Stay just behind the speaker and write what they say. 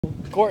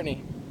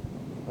Courtney.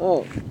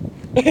 Oh.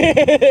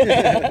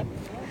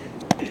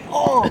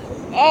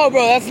 Oh,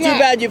 bro, that's Too not.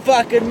 bad you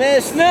fucking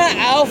missed. Not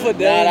alpha,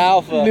 dude. Not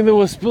alpha. Neither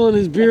was spilling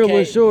his beer on my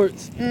Okay.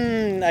 shorts.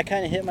 I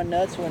kind of hit my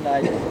nuts when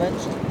I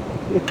flinched.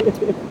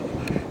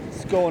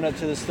 It's going up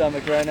to the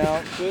stomach right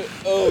now.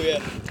 Oh yeah.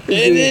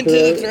 And into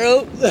the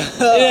throat.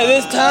 Yeah,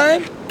 this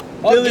time.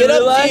 Oh, Billy get up,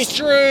 realized-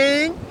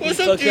 G-string. What's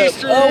up, fucked up.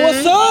 G-string? Oh,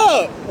 what's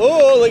up?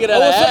 Oh, look at that. Oh,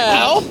 what's up,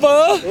 ass.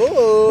 alpha?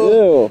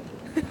 Oh.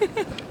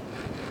 Ew.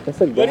 That's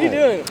a guy. What are you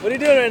doing? What are you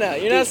doing right now?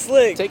 You're not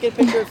slick. Take a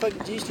picture of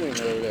fucking G-string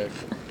over there.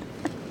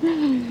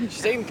 She's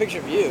taking a picture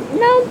of you.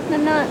 No,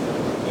 I'm not.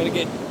 I'm gonna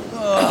get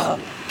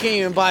Can't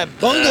even buy a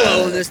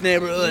bungalow in this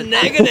neighborhood.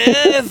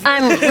 negative.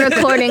 I'm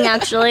recording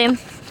actually.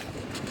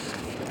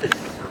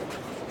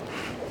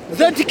 Is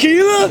that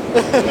tequila?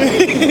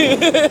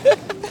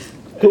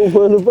 Don't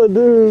mind if I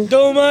do.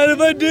 Don't mind if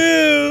I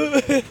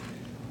do.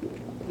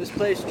 Let's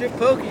play strip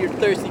poker, you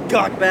thirsty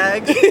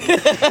cockbag.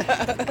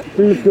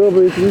 Three's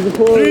company, three's a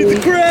Read the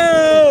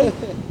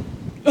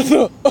party.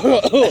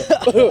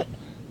 crowd.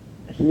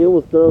 He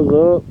almost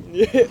throws up.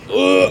 Hey,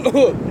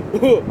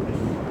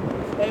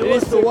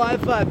 what's the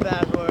Wi-Fi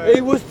password?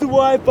 Hey, what's the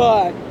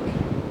Wi-Fi?